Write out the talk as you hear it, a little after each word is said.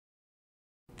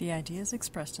The ideas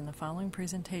expressed in the following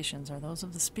presentations are those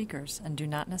of the speakers and do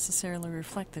not necessarily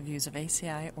reflect the views of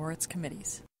ACI or its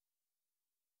committees.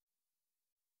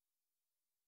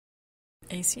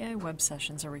 ACI web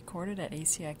sessions are recorded at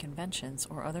ACI conventions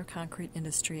or other concrete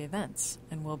industry events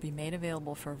and will be made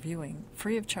available for viewing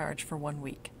free of charge for 1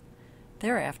 week.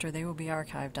 Thereafter, they will be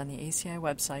archived on the ACI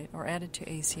website or added to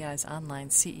ACI's online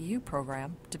CEU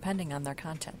program, depending on their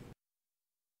content.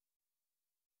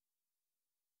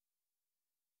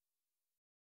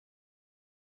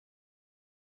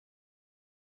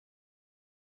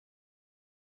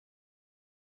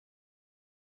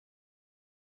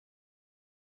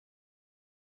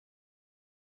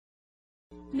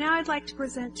 Now I'd like to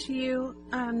present to you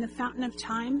the Fountain of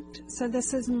Time. So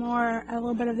this is more a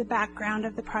little bit of the background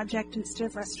of the project instead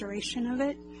of restoration of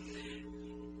it.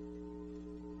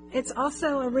 It's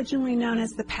also originally known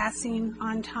as the Passing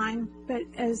on Time, but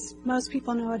as most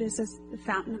people know it is as the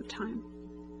Fountain of Time.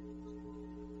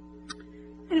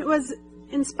 And it was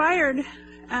inspired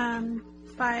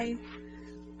by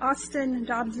Austin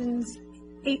Dobson's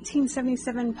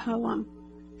 1877 poem,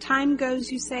 "Time goes,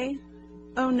 you say?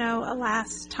 Oh no,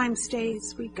 alas, time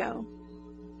stays, we go."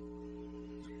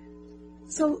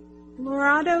 So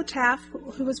Lorado Taft,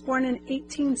 who was born in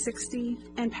 1860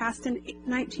 and passed in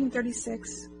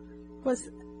 1936, was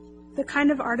the kind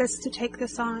of artist to take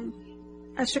this on.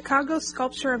 A Chicago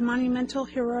sculptor of monumental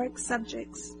heroic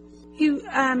subjects.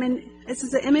 And this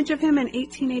is an image of him in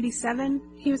 1887.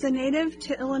 He was a native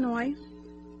to Illinois,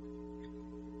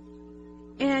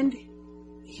 and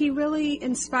he really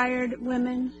inspired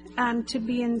women to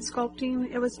be in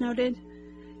sculpting, it was noted.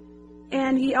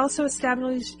 And he also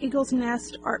established Eagle's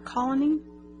Nest Art Colony,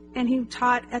 and he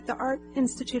taught at the Art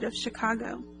Institute of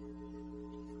Chicago.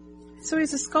 So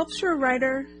he's a sculpture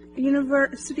writer, a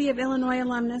University of Illinois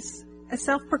alumnus, a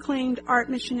self-proclaimed art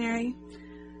missionary.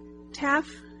 Taft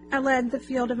led the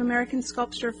field of American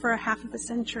sculpture for a half of a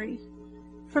century.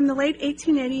 From the late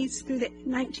 1880s through the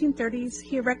 1930s,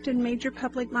 he erected major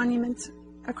public monuments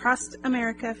across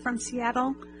America, from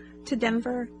Seattle to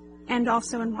Denver and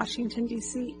also in Washington,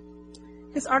 D.C.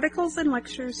 His articles and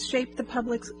lectures shaped the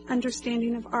public's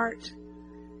understanding of art.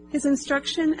 His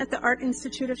instruction at the Art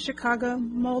Institute of Chicago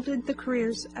molded the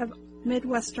careers of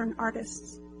Midwestern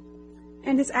artists.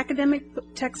 And his academic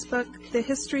textbook, The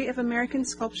History of American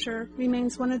Sculpture,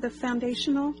 remains one of the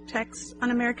foundational texts on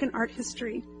American art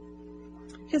history.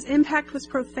 His impact was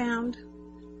profound,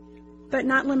 but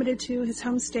not limited to his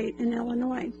home state in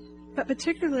Illinois, but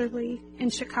particularly in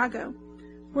Chicago,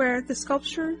 where the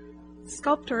sculptor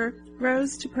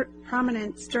rose to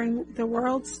prominence during the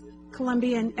World's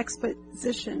Columbian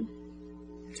Exposition.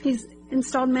 He's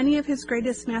installed many of his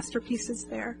greatest masterpieces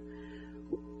there.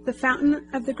 The Fountain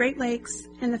of the Great Lakes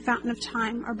and the Fountain of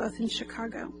Time are both in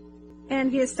Chicago. And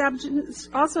he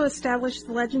also established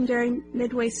the legendary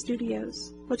Midway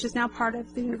Studios, which is now part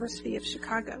of the University of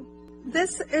Chicago.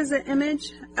 This is an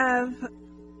image of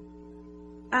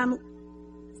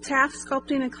Taft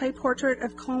sculpting a clay portrait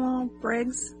of Colonel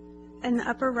Briggs in the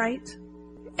upper right.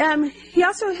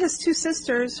 His two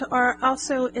sisters are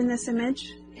also in this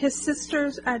image. His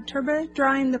sisters, Turba,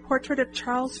 drawing the portrait of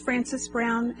Charles Francis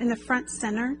Brown in the front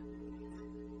center,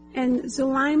 and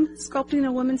Zulaim sculpting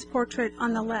a woman's portrait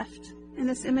on the left. And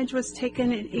this image was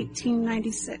taken in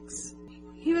 1896.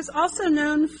 He was also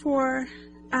known for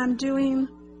doing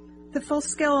the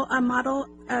full-scale model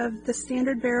of the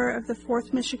standard bearer of the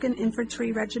 4th Michigan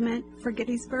Infantry Regiment for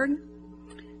Gettysburg.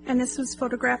 And this was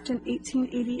photographed in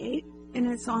 1888, and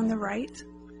it's on the right.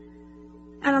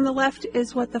 And on the left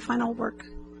is what the final work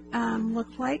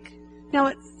looked like.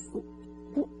 Now,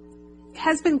 he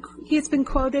has been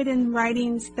quoted in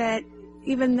writings that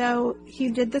even though he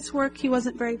did this work, he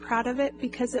wasn't very proud of it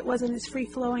because it wasn't as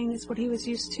free-flowing as what he was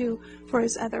used to for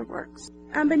his other works.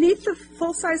 Beneath the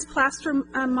full-size plaster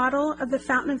model of the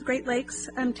Fountain of Great Lakes,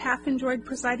 Taft enjoyed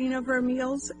presiding over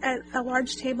meals at a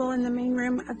large table in the main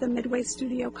room of the Midway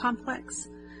Studio complex.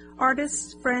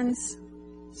 Artists, friends,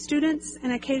 students,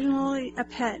 and occasionally a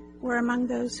pet were among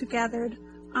those who gathered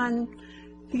on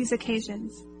these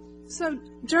occasions. So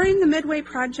during the Midway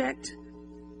project,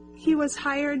 he was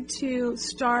hired to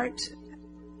start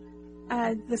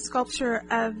the sculpture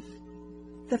of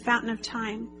the Fountain of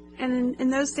Time. And in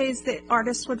those days, the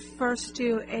artists would first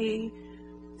do a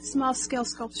small-scale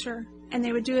sculpture, and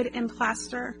they would do it in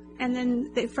plaster. And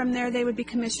then from there, they would be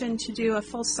commissioned to do a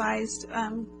full-sized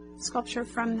sculpture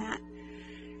from that.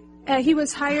 He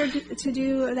was hired to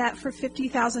do that for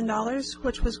 $50,000,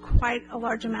 which was quite a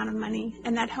large amount of money,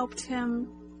 and that helped him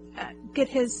get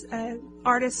his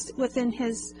artists within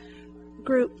his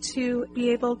group to be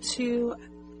able to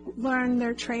learn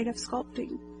their trade of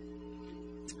sculpting.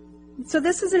 So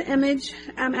this is an image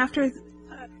after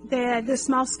the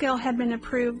small scale had been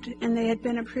approved and they had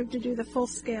been approved to do the full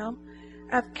scale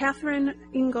of Catherine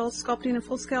Ingalls sculpting a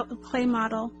full-scale clay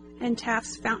model in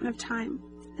Taft's Fountain of Time.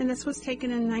 And this was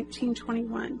taken in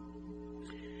 1921.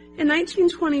 In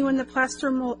 1920, when the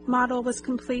plaster model was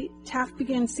complete, Taft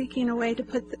began seeking a way to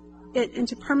put it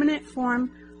into permanent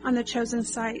form on the chosen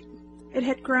site. It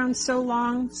had grown so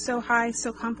long, so high,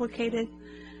 so complicated,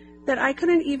 that I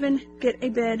couldn't even get a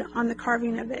bid on the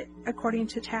carving of it, according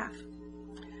to Taft.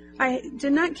 I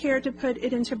did not care to put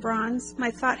it into bronze.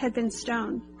 My thought had been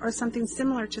stone, or something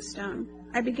similar to stone.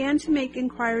 I began to make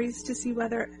inquiries to see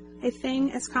whether a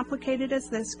thing as complicated as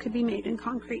this could be made in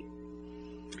concrete.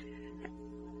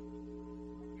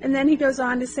 And then he goes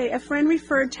on to say, a friend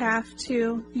referred Taft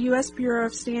to the U.S. Bureau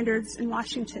of Standards in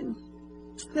Washington.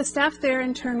 The staff there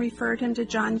in turn referred him to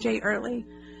John J. Earley,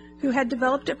 who had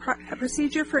developed a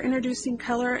procedure for introducing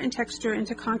color and texture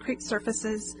into concrete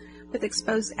surfaces with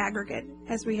exposed aggregate,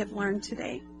 as we have learned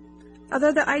today.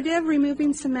 Although the idea of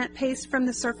removing cement paste from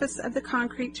the surface of the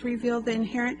concrete to reveal the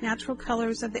inherent natural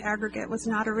colors of the aggregate was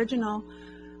not original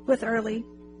with Earley,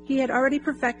 he had already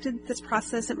perfected this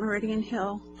process at Meridian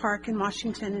Hill Park in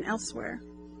Washington and elsewhere.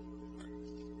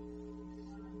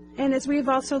 And as we have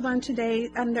also learned today,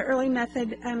 the Earley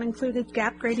method included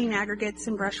gap grading aggregates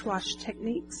and brush wash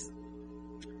techniques.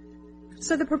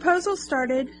 So the proposal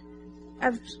started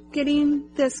of getting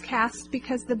this cast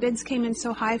because the bids came in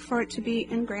so high for it to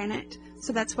be in granite.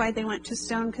 So that's why they went to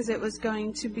stone, because it was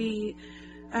going to be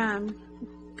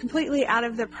completely out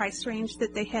of the price range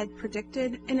that they had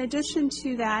predicted. In addition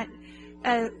to that,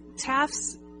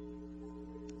 Taft's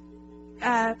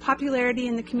popularity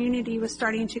in the community was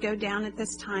starting to go down at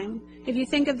this time. If you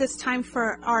think of this time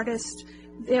for artists,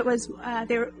 it was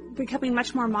they were becoming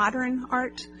much more modern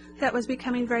art that was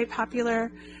becoming very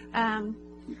popular,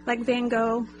 like Van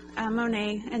Gogh,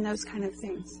 Monet, and those kind of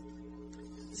things.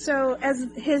 So as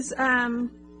his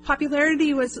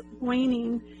popularity was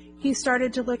waning, he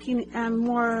started to looking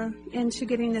more into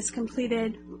getting this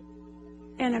completed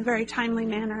in a very timely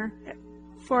manner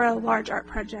for a large art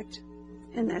project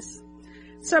in this.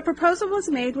 So a proposal was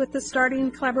made with the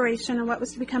starting collaboration on what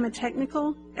was to become a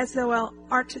technical as well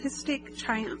artistic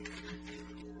triumph.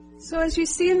 So as you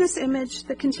see in this image,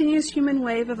 the continuous human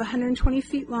wave of 120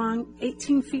 feet long,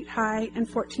 18 feet high, and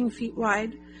 14 feet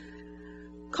wide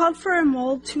called for a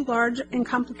mold too large and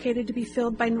complicated to be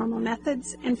filled by normal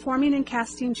methods, and forming and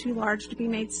casting too large to be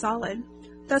made solid.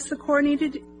 Thus the core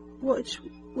needed, which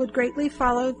would greatly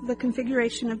follow the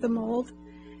configuration of the mold,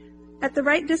 at the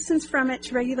right distance from it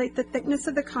to regulate the thickness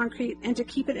of the concrete and to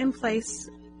keep it in place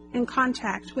in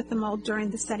contact with the mold during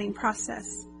the setting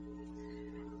process.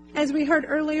 As we heard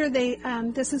earlier,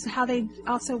 this is how they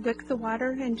also wick the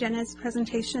water in Jenna's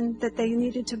presentation, that they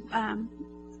needed to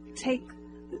take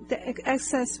the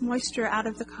excess moisture out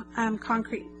of the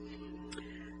concrete.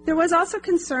 There was also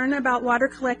concern about water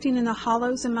collecting in the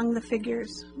hollows among the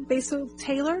figures. Basil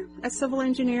Taylor, a civil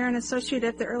engineer and associate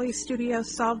at the Earley studio,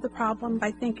 solved the problem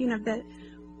by thinking of the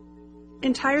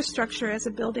entire structure as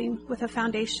a building with a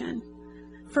foundation,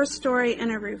 first story,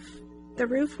 and a roof. The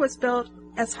roof was built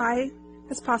as high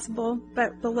as possible,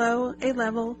 but below a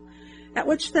level at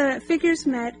which the figures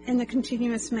met in the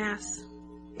continuous mass.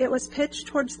 It was pitched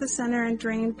towards the center and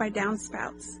drained by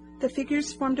downspouts. The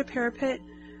figures formed a parapet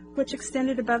which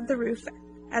extended above the roof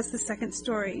as the second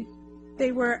story.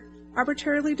 They were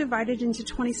arbitrarily divided into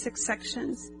 26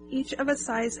 sections, each of a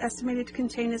size estimated to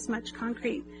contain as much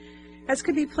concrete as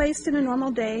could be placed in a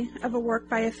normal day of a work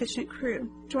by efficient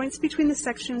crew. Joints between the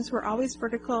sections were always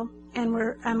vertical and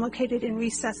were located in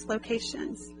recessed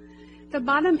locations. The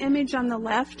bottom image on the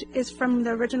left is from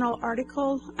the original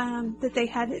article that they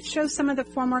had. It shows some of the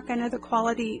formwork. I know the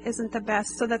quality isn't the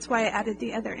best, so that's why I added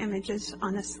the other images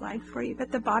on the slide for you.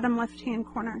 But the bottom left-hand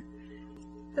corner.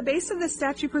 The base of the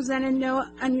statue presented no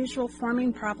unusual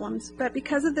forming problems, but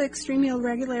because of the extreme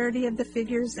irregularity of the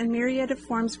figures and myriad of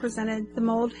forms presented, the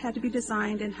mold had to be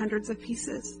designed in hundreds of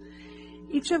pieces,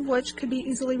 each of which could be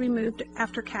easily removed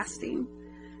after casting.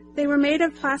 They were made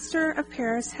of plaster of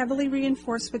Paris, heavily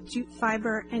reinforced with jute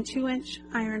fiber and 2-inch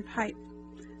iron pipe.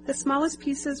 The smallest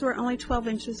pieces were only 12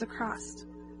 inches across.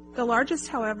 The largest,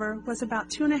 however, was about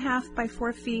 2.5 by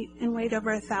 4 feet and weighed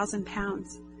over 1,000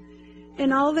 pounds.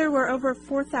 In all, there were over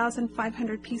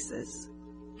 4,500 pieces.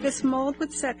 This mold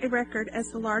would set a record as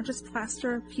the largest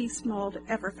plaster piece mold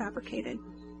ever fabricated.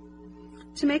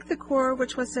 To make the core,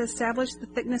 which was to establish the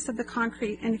thickness of the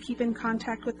concrete and to keep in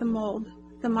contact with the mold,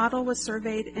 the model was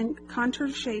surveyed and contour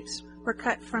shapes were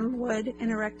cut from wood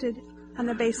and erected on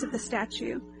the base of the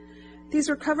statue. These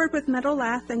were covered with metal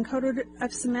lath and coated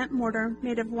of cement mortar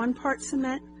made of 1 part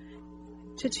cement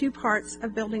to 2 parts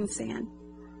of building sand.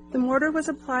 The mortar was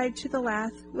applied to the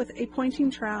lath with a pointing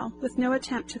trowel with no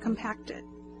attempt to compact it.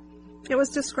 It was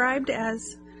described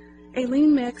as a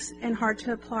lean mix and hard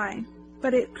to apply,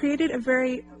 but it created a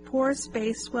very porous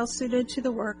base well suited to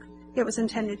the work it was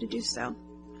intended to do so.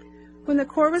 When the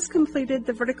core was completed,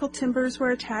 the vertical timbers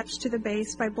were attached to the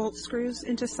base by bolt screws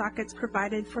into sockets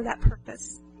provided for that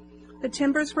purpose. The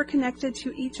timbers were connected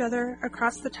to each other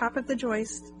across the top of the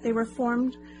joist. They were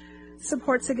formed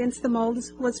supports against the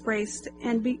molds was braced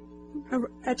and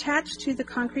attached to the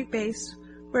concrete base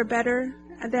were better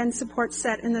than supports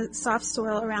set in the soft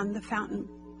soil around the fountain.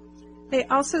 They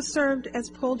also served as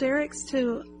pull derricks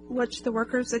to which the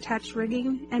workers attached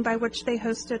rigging and by which they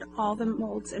hosted all the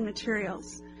molds and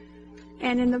materials.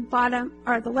 And in the bottom,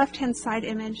 or the left-hand side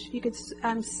image, you could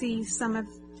see some of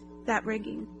that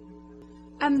rigging.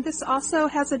 This also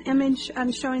has an image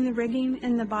showing the rigging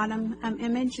in the bottom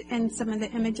image and some of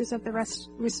the images of the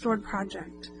restored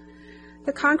project.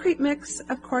 The concrete mix,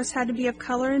 of course, had to be of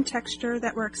color and texture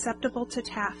that were acceptable to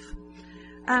TAF.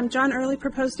 John Earley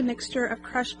proposed a mixture of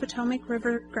crushed Potomac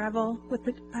River gravel with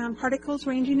particles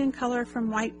ranging in color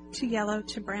from white to yellow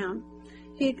to brown.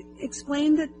 He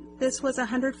explained that this was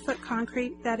 100-foot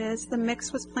concrete, that is, the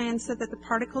mix was planned so that the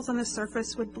particles on the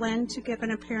surface would blend to give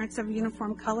an appearance of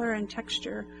uniform color and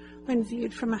texture when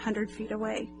viewed from 100 feet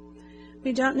away.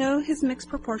 We don't know his mix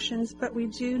proportions, but we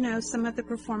do know some of the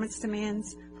performance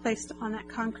demands placed on that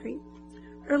concrete.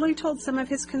 Earley told some of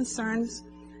his concerns,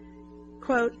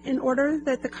 quote, "In order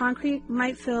that the concrete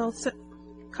might feel so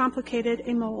complicated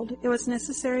a mold, it was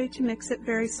necessary to mix it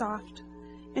very soft.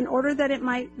 In order that it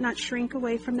might not shrink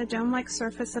away from the dome-like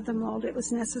surface of the mold, it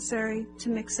was necessary to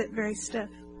mix it very stiff.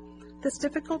 This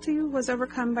difficulty was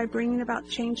overcome by bringing about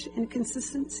change in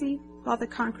consistency while the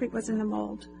concrete was in the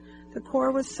mold. The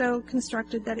core was so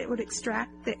constructed that it would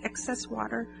extract the excess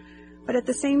water, but at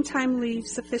the same time leave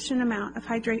sufficient amount of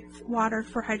water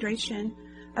for hydration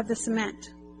of the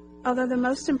cement. Although the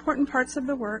most important parts of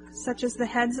the work, such as the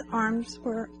heads, arms,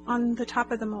 were on the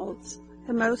top of the molds,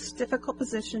 the most difficult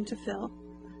position to fill,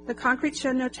 the concrete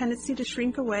showed no tendency to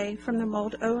shrink away from the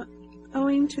mold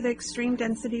owing to the extreme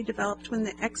density developed when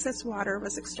the excess water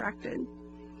was extracted."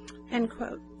 End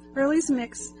quote. Earley's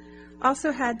mix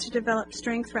also had to develop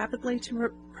strength rapidly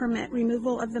to permit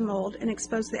removal of the mold and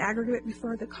expose the aggregate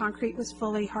before the concrete was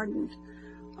fully hardened.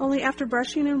 Only after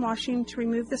brushing and washing to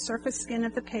remove the surface skin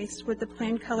of the paste would the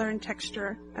plain color and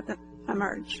texture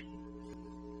emerge.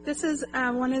 This is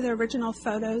one of the original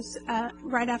photos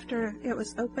right after it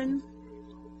was open.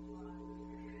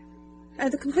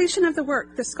 The completion of the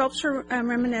work, the sculpture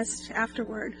reminisced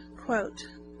afterward, quote,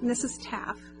 and this is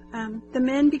TAF, "The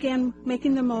men began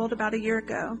making the mold about a year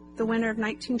ago, the winter of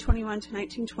 1921 to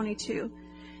 1922,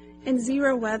 in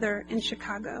zero weather in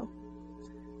Chicago.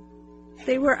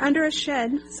 They were under a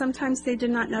shed. Sometimes they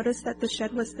did not notice that the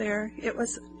shed was there. It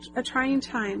was a trying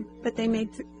time, but they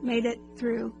made it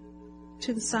through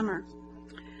to the summer.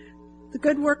 The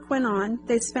good work went on.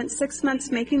 They spent 6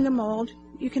 months making the mold.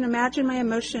 You can imagine my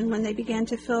emotion when they began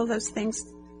to fit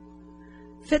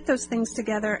those things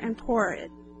together and pour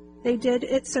it. They did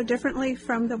it so differently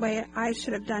from the way I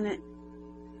should have done it.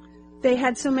 They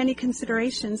had so many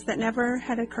considerations that never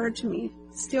had occurred to me.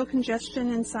 Steel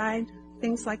congestion inside,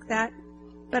 things like that.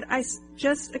 But I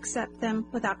just accept them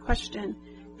without question.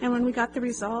 And when we got the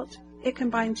result, it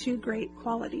combined 2 great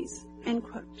qualities." End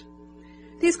quote.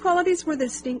 These qualities were the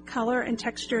distinct color and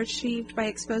texture achieved by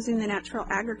exposing the natural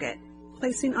aggregate,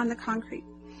 placing on the concrete.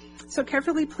 So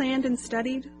carefully planned and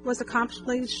studied, was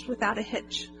accomplished without a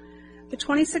hitch. The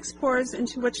 26 pours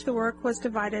into which the work was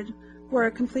divided were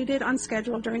completed on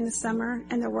schedule during the summer,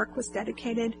 and the work was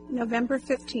dedicated November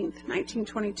 15th,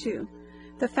 1922.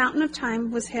 The Fountain of Time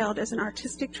was hailed as an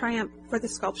artistic triumph for the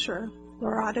sculptor,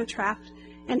 Lorado Traft,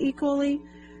 and equally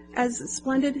as a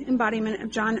splendid embodiment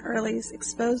of John Earley's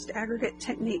exposed aggregate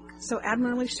technique, so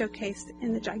admirably showcased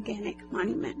in the gigantic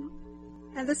monument.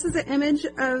 And this is an image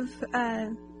of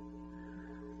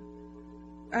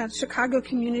Chicago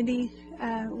community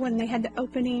when they had the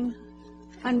opening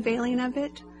unveiling of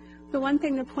it. The one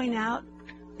thing to point out,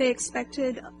 they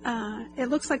expected, it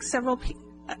looks like a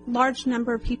large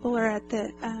number of people are at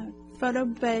the photo,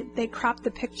 but they cropped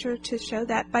the picture to show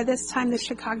that by this time the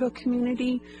Chicago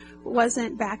community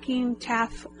wasn't backing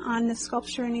TAF on the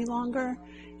sculpture any longer,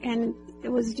 and it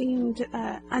was deemed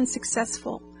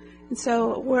unsuccessful. And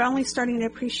so we're only starting to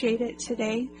appreciate it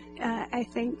today, I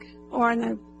think, or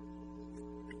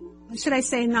should I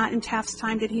say not in TAF's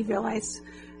time did he realize,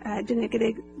 didn't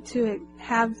get to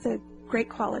have the great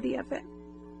quality of it.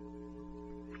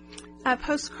 A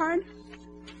postcard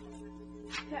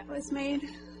that was made.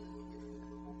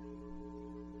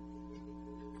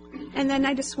 And then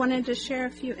I just wanted to share a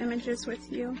few images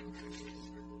with you.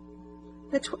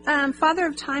 The Father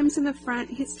of Time's in the front.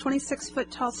 He's a 26-foot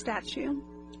tall statue.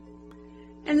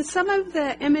 And some of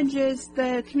the images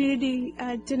the community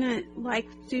didn't like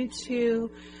due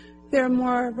to they're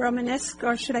more Romanesque,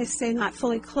 or should I say not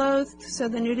fully clothed, so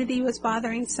the nudity was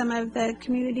bothering some of the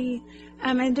community.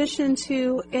 In addition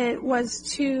to it was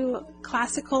too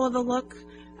classical of a look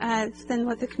than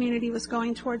what the community was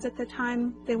going towards at the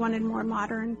time. They wanted more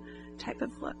modern type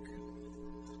of look.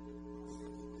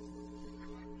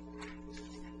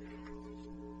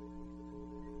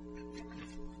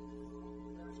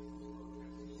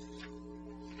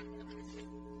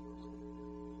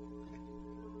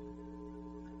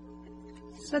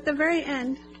 So at the very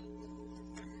end,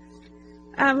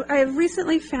 I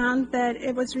recently found that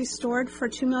it was restored for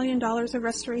 $2 million of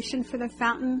restoration for the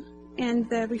fountain and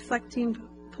the reflecting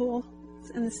pool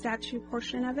and the statue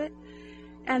portion of it.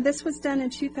 And this was done in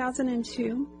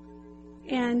 2002.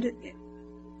 And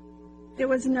it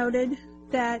was noted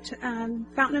that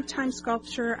Fountain of Time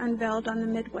sculpture unveiled on the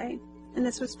Midway. And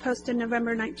this was posted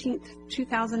November 19th,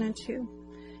 2002.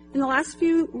 In the last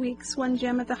few weeks, one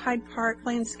gem of the Hyde Park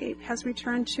landscape has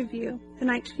returned to view, the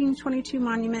 1922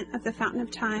 monument of the Fountain of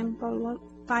Time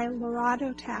by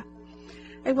Lorado Taft,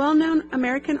 a well-known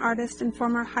American artist and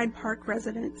former Hyde Park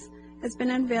resident, has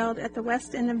been unveiled at the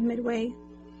west end of Midway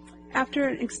after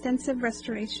an extensive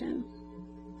restoration.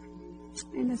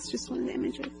 And that's just one of the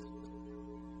images.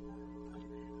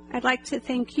 I'd like to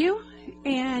thank you,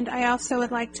 and I also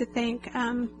would like to thank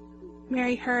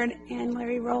Mary Hurd and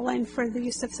Larry Rowland for the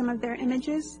use of some of their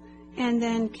images, and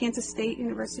then Kansas State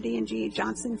University and G.A.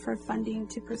 Johnson for funding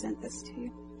to present this to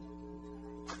you.